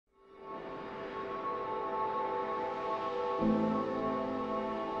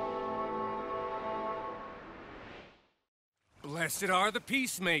Blessed are the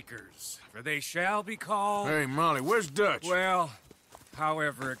Peacemakers, for they shall be called... Hey, Molly, where's Dutch? Well,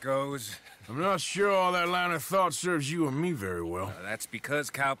 however it goes. I'm not sure all that line of thought serves you and me very well. That's because,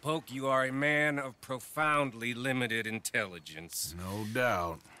 Cowpoke, you are a man of profoundly limited intelligence. No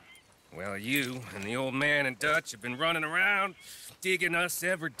doubt. Well, you and the old man and Dutch have been running around, digging us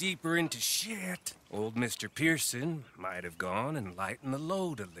ever deeper into shit. Old Mr. Pearson might have gone and lightened the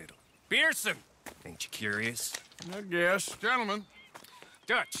load a little. Pearson! Ain't you curious? I guess. Gentlemen.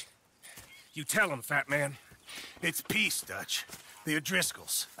 Dutch, you tell him, fat man. It's peace, Dutch. The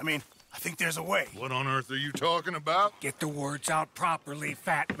O'Driscolls. I mean, I think there's a way. What on earth are you talking about? Get the words out properly,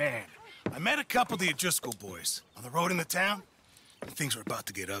 fat man. I met a couple of the O'Driscoll boys on the road in the town, and things were about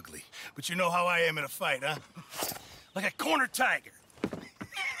to get ugly. But you know how I am in a fight, huh? Like a corner tiger.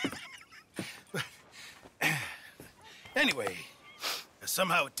 Anyway,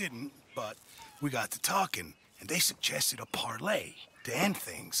 somehow it didn't, but we got to talking, and they suggested a parlay to end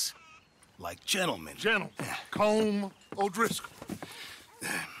things. Like gentlemen. Gentlemen. Combe O'Driscoll.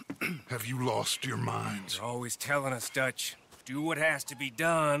 Have you lost your minds? You're always telling us, Dutch. Do what has to be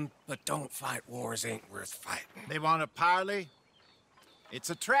done, but don't fight wars ain't worth fighting. They want a parley? It's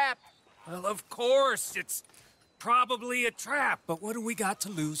a trap. Well, of course, it's probably a trap, but what do we got to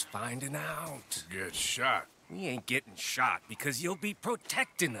lose finding out? Get shot. We ain't getting shot because you'll be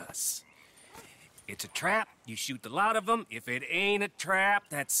protecting us. It's a trap, you shoot the lot of them. If it ain't a trap,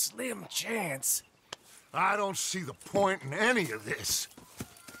 that's slim chance. I don't see the point in any of this.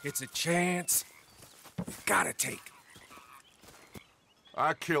 It's a chance you gotta take.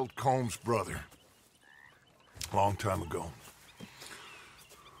 I killed Combs' brother. A long time ago.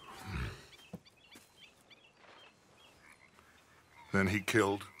 Then he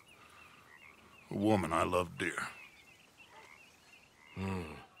killed a woman I loved dear.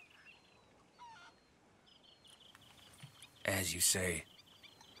 As you say,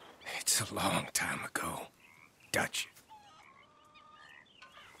 it's a long time ago, Dutch.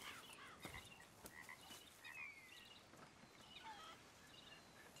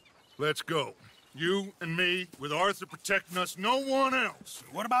 Let's go. You and me, with Arthur protecting us, no one else.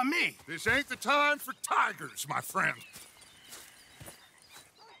 What about me? This ain't the time for tigers, my friend.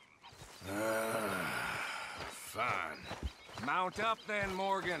 Fine. Mount up then,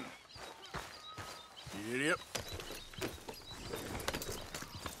 Morgan. Yep.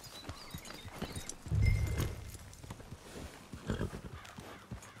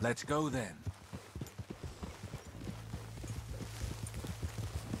 Let's go then.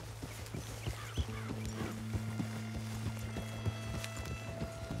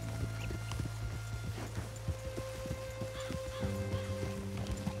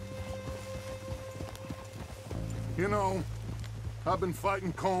 You know, I've been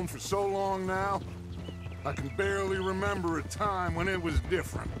fighting Combs for so long now, I can barely remember a time when it was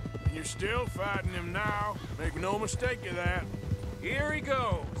different. And you're still fighting him now. Make no mistake of that. Here he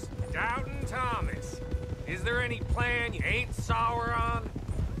goes, Doubting Thomas. Is there any plan you ain't sour on?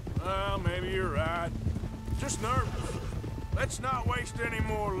 Well, maybe you're right. Just nervous. Let's not waste any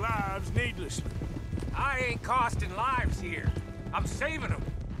more lives needlessly. I ain't costing lives here. I'm saving them.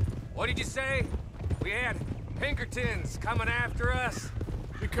 What did you say? We had Pinkertons coming after us?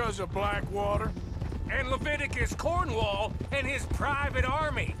 Because of Blackwater? And Leviticus Cornwall and his private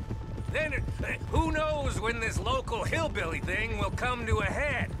army. Then, who knows when this local hillbilly thing will come to a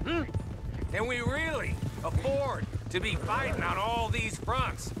head? Can we really afford to be fighting on all these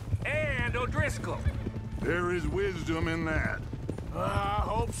fronts? And O'Driscoll? There is wisdom in that. I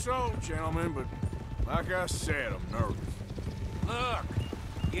hope so, gentlemen, but like I said, I'm nervous. Look,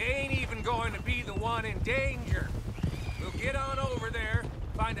 you ain't even going to be the one in danger. We'll get on over there,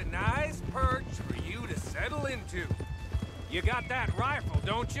 find a nice perch for you to settle into. You got that rifle,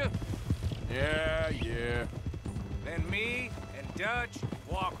 don't you? Yeah. Then me and Dutch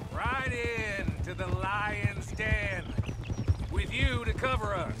walk right in to the lion's den. With you to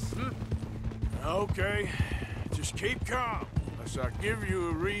cover us. Okay. Just keep calm, unless I give you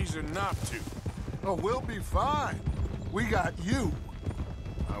a reason not to. Oh, we'll be fine. We got you.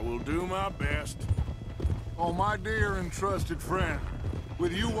 I will do my best. Oh, my dear and trusted friend.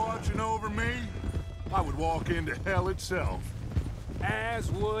 With you watching over me, I would walk into hell itself. As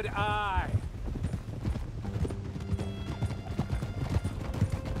would I.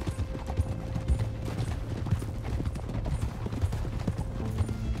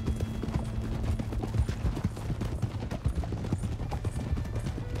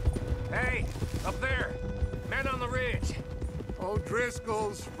 Hey, up there. Men on the ridge.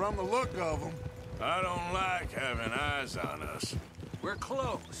 O'Driscolls, from the look of them. I don't like having eyes on us. We're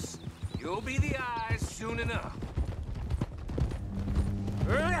close. You'll be the eyes soon enough.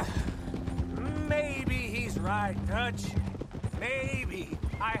 Maybe he's right, Dutch. Maybe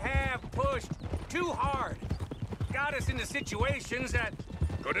I have pushed too hard. Got us into situations that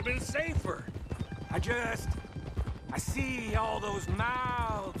could have been safer. I see all those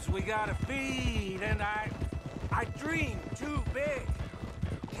mouths we gotta feed, and I dream too big.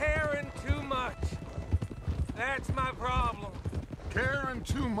 Caring too much. That's my problem. Caring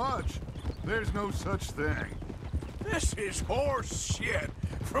too much? There's no such thing. This is horse shit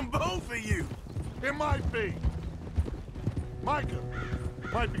from both of you. It might be. Micah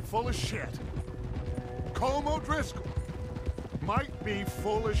might be full of shit. Colm O'Driscoll might be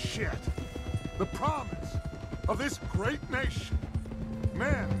full of shit. The promise of this great nation.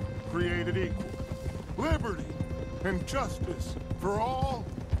 Men created equal. Liberty and justice for all.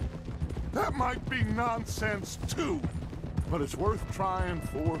 That might be nonsense too, but it's worth trying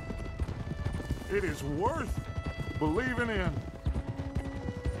for. It is worth believing in.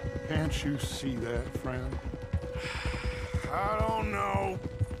 Can't you see that, friend? I don't know.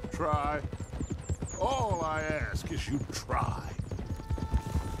 Try. All I ask is you try.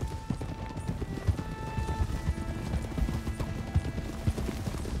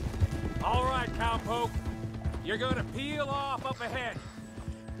 All right, cowpoke. You're gonna peel off up ahead.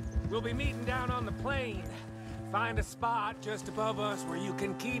 We'll be meeting down on the plain. Find a spot just above us where you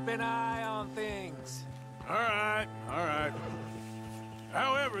can keep an eye on things. All right, all right.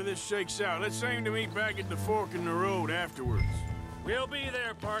 However this shakes out, let's aim to meet back at the fork in the road afterwards. We'll be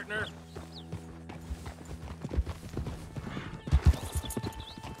there, partner.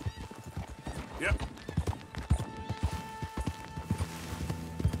 Yep.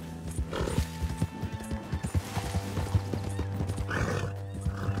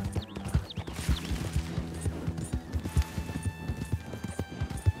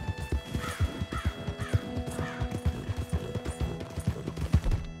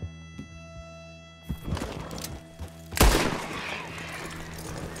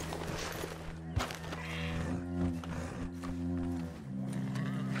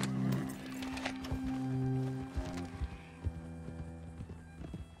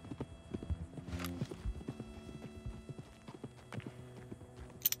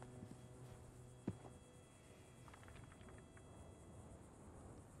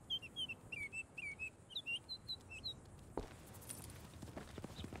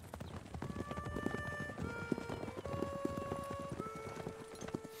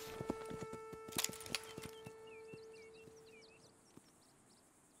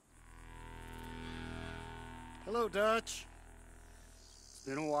 Hello, Dutch. It's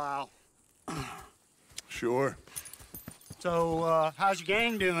been a while. Sure. So, how's your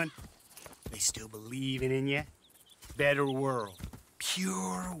gang doing? They still believing in you? Better world.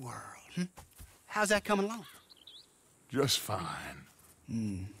 Pure world. How's that coming along? Just fine.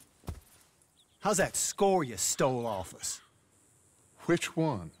 How's that score you stole off us? Which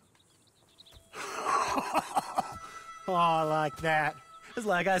one? Oh, I like that. It's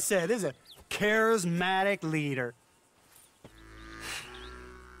like I said, this is a charismatic leader.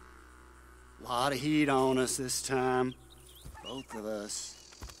 Lot of heat on us this time. Both of us.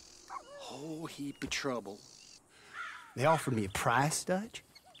 Whole heap of trouble. They offered me a price, Dutch,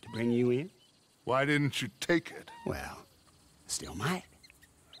 to bring you in. Why didn't you take it? Well, still might.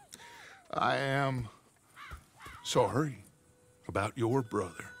 I am sorry about your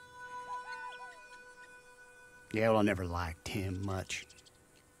brother. Yeah, well, I never liked him much.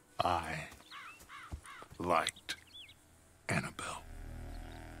 I liked Annabelle.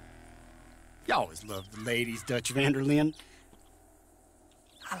 You always loved the ladies, Dutch Vanderlyn.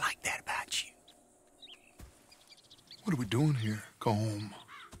 I like that about you. What are we doing here? Go home.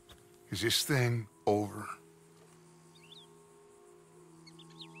 Is this thing over?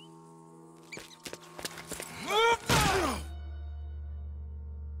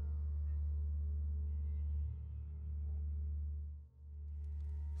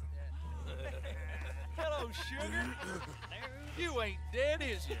 Hello, sugar. You ain't dead,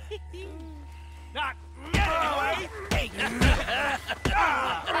 is you? Not yet, anyway. What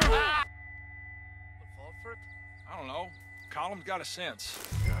fall for it? I don't know. Colum's got a sense.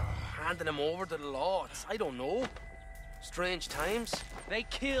 Handing him over to the law. I don't know. Strange times. They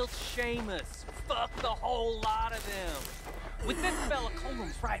killed Seamus. Fuck the whole lot of them. With this fella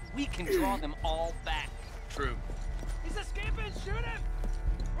Coleman's right, we can draw them all back. True. He's escaping. Shoot him.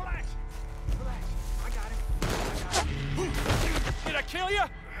 Relax. Relax. I got him. Did I kill you?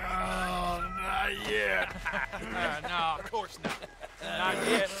 Oh, not yet. No, of course not. Not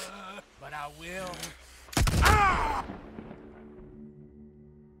yet. But I will. Ah!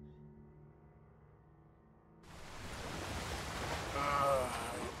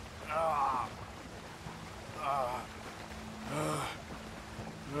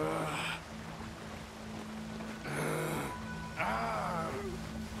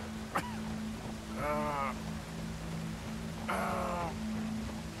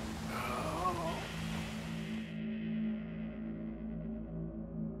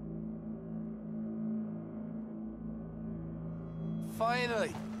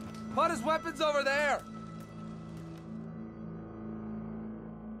 Finally! Put his weapons over there!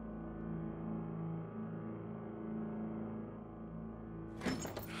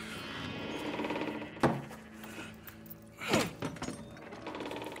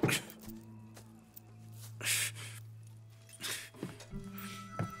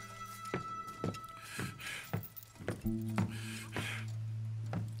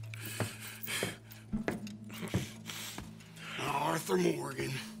 Arthur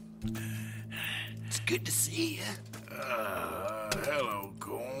Morgan. It's good to see you. Hello,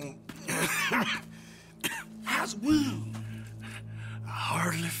 Cole. How's the wound? I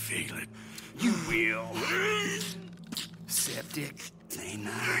hardly feel it. You will. Septic. Ain't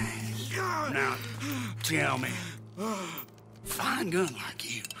nice. Now, tell me. Fine gun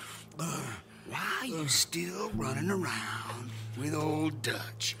like you. Why you still running around with old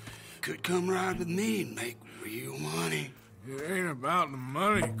Dutch? Could come ride with me and make real money. It ain't about the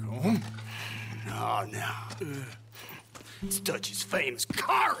money, Cole. No. It's Dutch's famous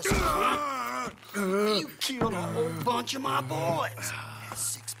car son. You killed a whole bunch of my boys. That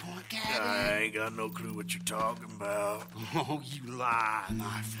 6-point cabin. I ain't got no clue what you're talking about. Oh, you lie,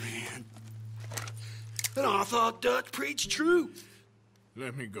 my friend. And I thought Dutch preached truth.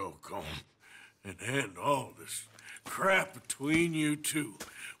 Let me go, Cole, and end all this crap between you two.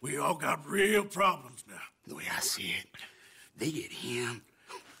 We all got real problems now. The way I see it, they get him.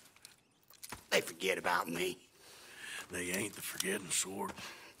 They forget about me. They ain't the forgetting sort.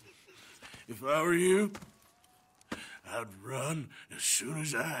 If I were you, I'd run as soon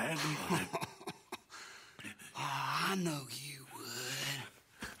as I had the money. Oh, I know you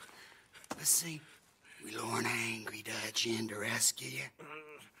would. Let's see. We lure an angry Dutch in to rescue you.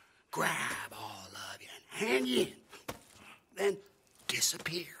 Grab all of you and hand you in. Then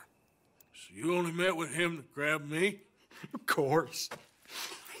disappear. So you only met with him to grab me? Of course.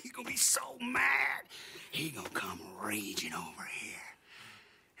 He's gonna be so mad. He gonna come raging over here.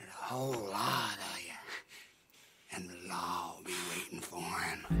 And a whole lot of you. And the law will be waiting for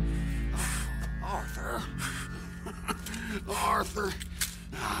him. Oh, Arthur. Arthur,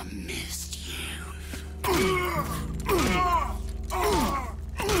 I missed you.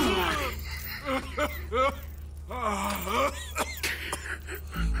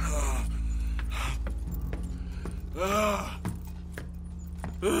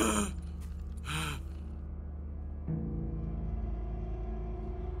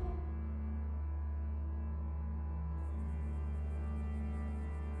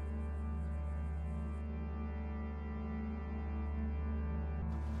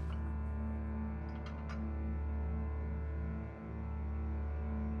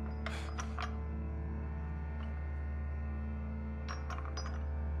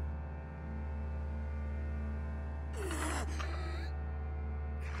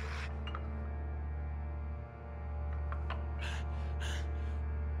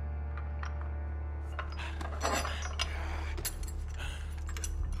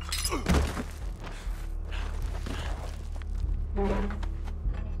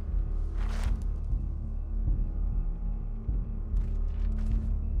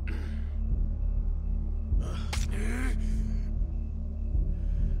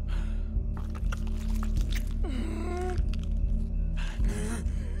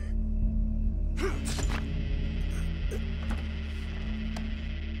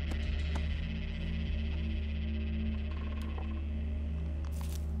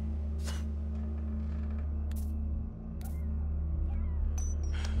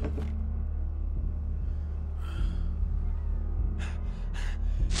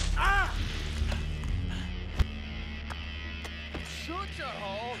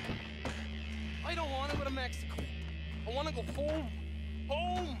 I don't want to go to Mexico. I want to go home.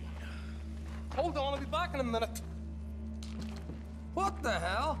 Home! Hold on, I'll be back in a minute. What the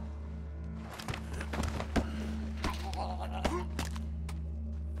hell?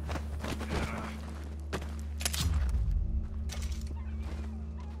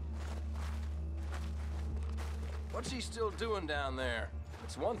 What's he still doing down there?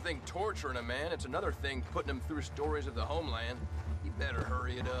 It's one thing torturing a man, it's another thing putting him through stories of the homeland. He better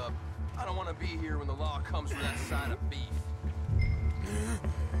hurry it up. I don't want to be here when the law comes for that side of beef.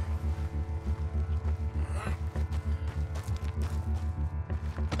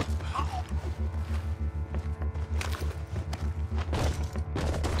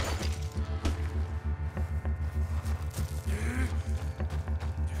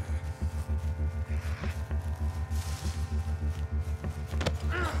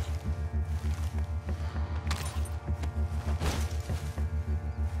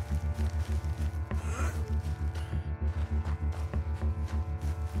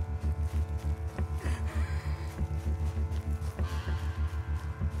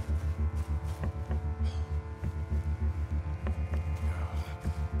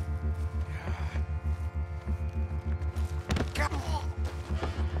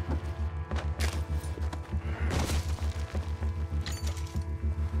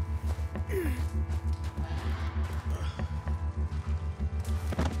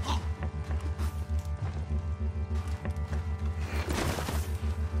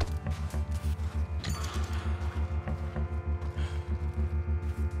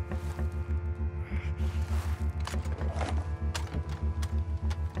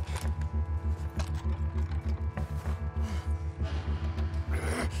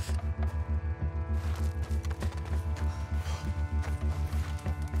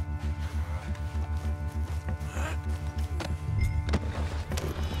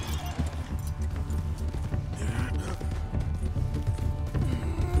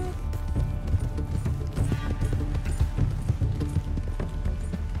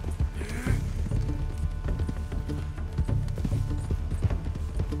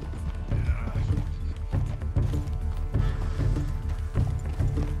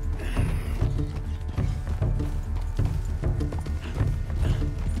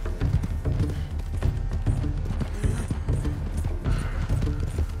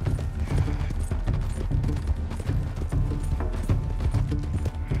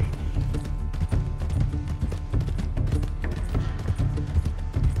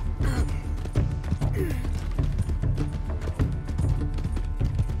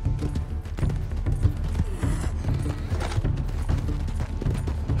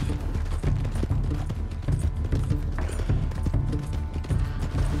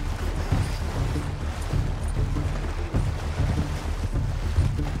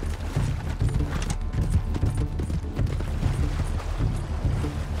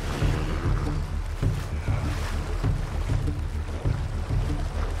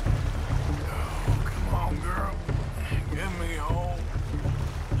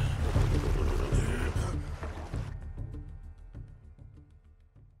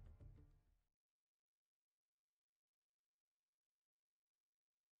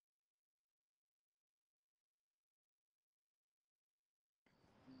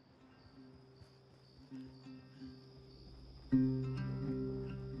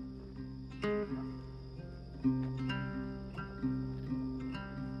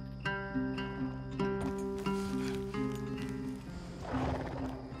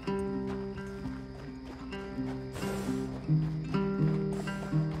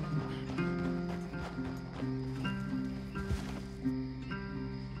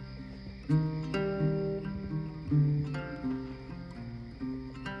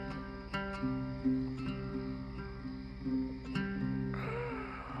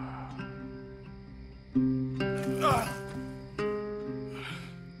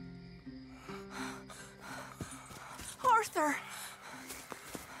 Arthur!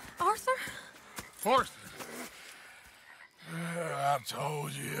 Arthur? Arthur! I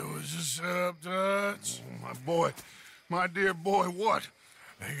told you it was a setup, Dutch. My boy, my dear boy, what?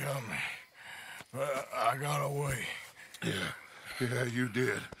 They got me. But I got away. Yeah, you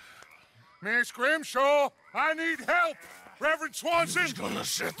did. Miss Grimshaw, I need help! Reverend Swanson! He's gonna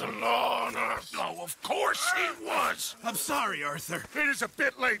set the law on us. Oh, of course he was! I'm sorry, Arthur. It is a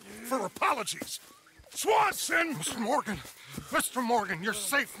bit late for apologies. Swanson! Mr. Morgan, you're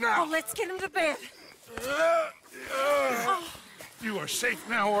safe now. Oh, let's get him to bed. You are safe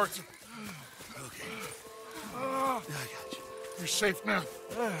now, Arthur. Okay. I got you. You're safe now.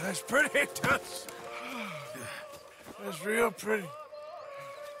 That's pretty, Tuts. That's real pretty.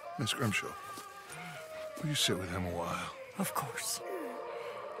 Miss Grimshaw, will you sit with him a while? Of course.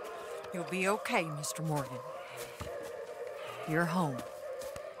 You'll be okay, Mr. Morgan. You're home.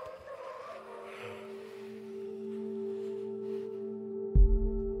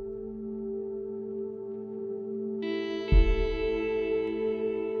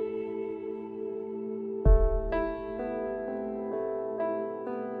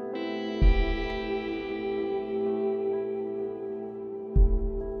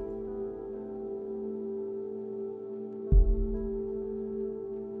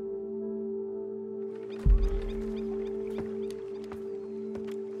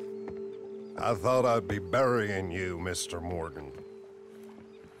 I thought I'd be burying you, Mr. Morgan.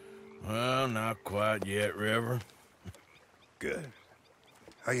 Well, not quite yet, Reverend. Good.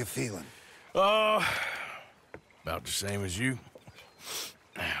 How you feeling? Oh, about the same as you.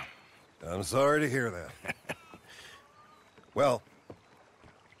 I'm sorry to hear that. Well,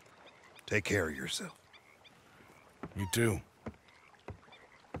 take care of yourself. You too.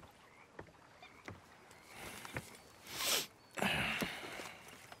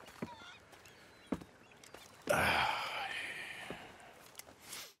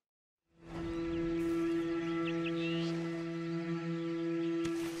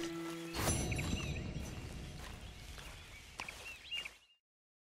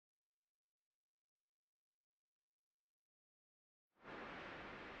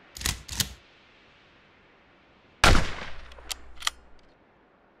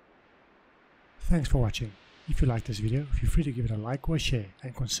 Thanks for watching. If you liked this video, feel free to give it a like or a share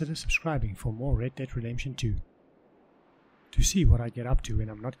and consider subscribing for more Red Dead Redemption 2. To see what I get up to when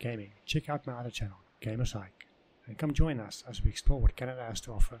I'm not gaming, check out my other channel, Gamer Psych, and come join us as we explore what Canada has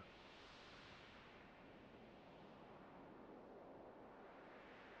to offer.